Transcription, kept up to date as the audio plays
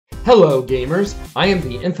Hello gamers, I am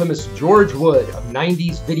the infamous George Wood of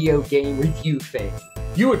 90s video game review fame.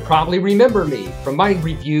 You would probably remember me from my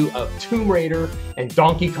review of Tomb Raider and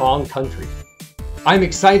Donkey Kong Country. I'm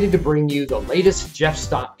excited to bring you the latest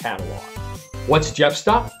GeoffStop catalog. What's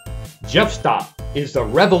GeoffStop? GeoffStop is the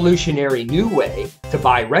revolutionary new way to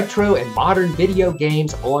buy retro and modern video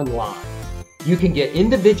games online. You can get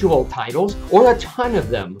individual titles or a ton of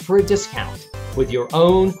them for a discount with your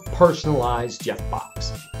own personalized Geoff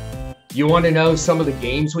box. You want to know some of the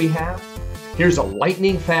games we have? Here's a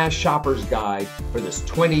lightning-fast shopper's guide for this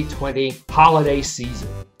 2020 holiday season.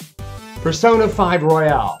 Persona 5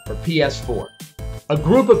 Royale for PS4. A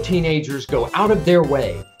group of teenagers go out of their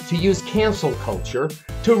way to use cancel culture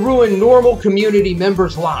to ruin normal community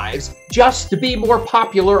members' lives just to be more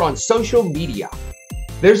popular on social media.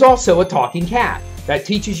 There's also a talking cat that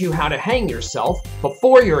teaches you how to hang yourself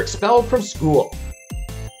before you're expelled from school.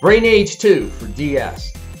 Brain Age 2 for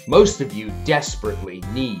DS. Most of you desperately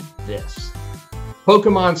need this.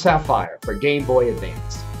 Pokemon Sapphire for Game Boy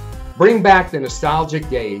Advance. Bring back the nostalgic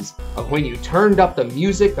days of when you turned up the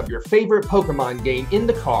music of your favorite Pokemon game in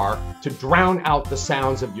the car to drown out the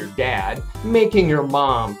sounds of your dad, making your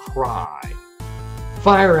mom cry.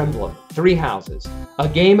 Fire Emblem, Three Houses, a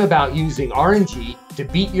game about using RNG to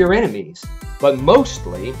beat your enemies, but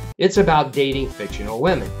mostly it's about dating fictional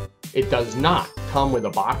women. It does not come with a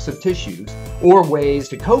box of tissues or ways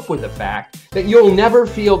to cope with the fact that you'll never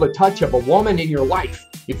feel the touch of a woman in your life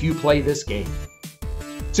if you play this game.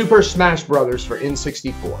 Super Smash Bros. For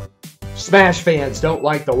N64. Smash fans don't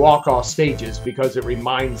like the walk-off stages because it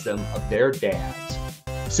reminds them of their dads.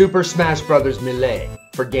 Super Smash Bros. Melee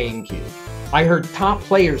for GameCube. I heard top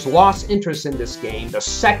players lost interest in this game the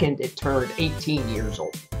second it turned 18 years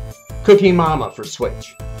old. Cooking Mama for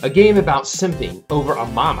Switch. A game about simping over a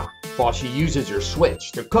mama while she uses your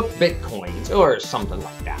Switch to cook bitcoins or something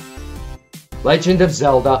like that. Legend of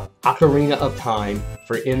Zelda Ocarina of Time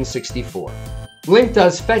for N64. Link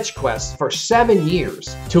does fetch quests for 7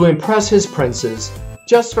 years to impress his princes,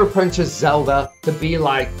 just for Princess Zelda to be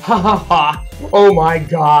like, ha ha ha, oh my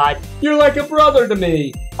god, you're like a brother to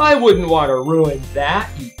me. I wouldn't want to ruin that,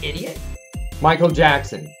 you idiot. Michael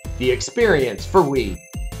Jackson, The Experience for Wii.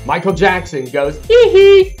 Michael Jackson goes hee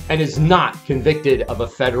hee and is not convicted of a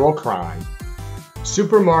federal crime.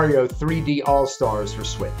 Super Mario 3D All-Stars for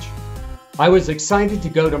Switch. I was excited to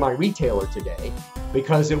go to my retailer today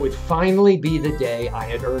because it would finally be the day I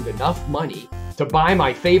had earned enough money to buy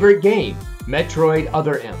my favorite game, Metroid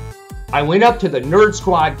Other M. I went up to the Nerd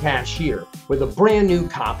Squad cashier with a brand new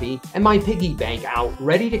copy and my piggy bank out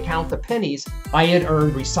ready to count the pennies I had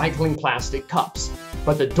earned recycling plastic cups,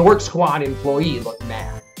 but the Dork Squad employee looked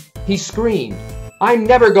mad. He screamed, "I'm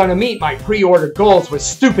never gonna meet my pre-order goals with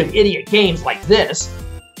stupid idiot games like this."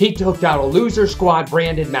 He took out a Loser Squad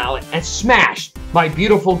branded mallet and smashed my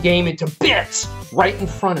beautiful game into bits right in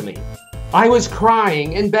front of me. I was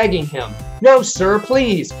crying and begging him, "No sir,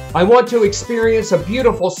 please, I want to experience a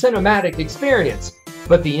beautiful cinematic experience."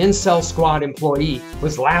 But the Incel Squad employee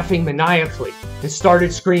was laughing maniacally and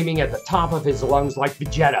started screaming at the top of his lungs like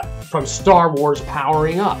Vegeta from Star Wars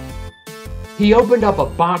Powering Up. He opened up a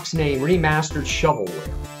box named Remastered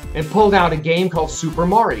Shovelware and pulled out a game called Super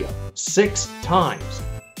Mario 6 times.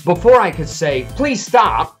 Before I could say, "Please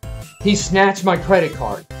stop," he snatched my credit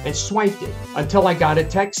card and swiped it until I got a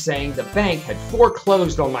text saying the bank had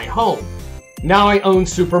foreclosed on my home. Now I own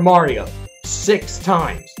Super Mario 6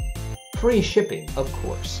 times. Free shipping, of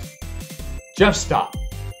course. GeoffStop.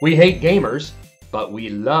 We hate gamers, but we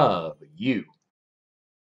love you.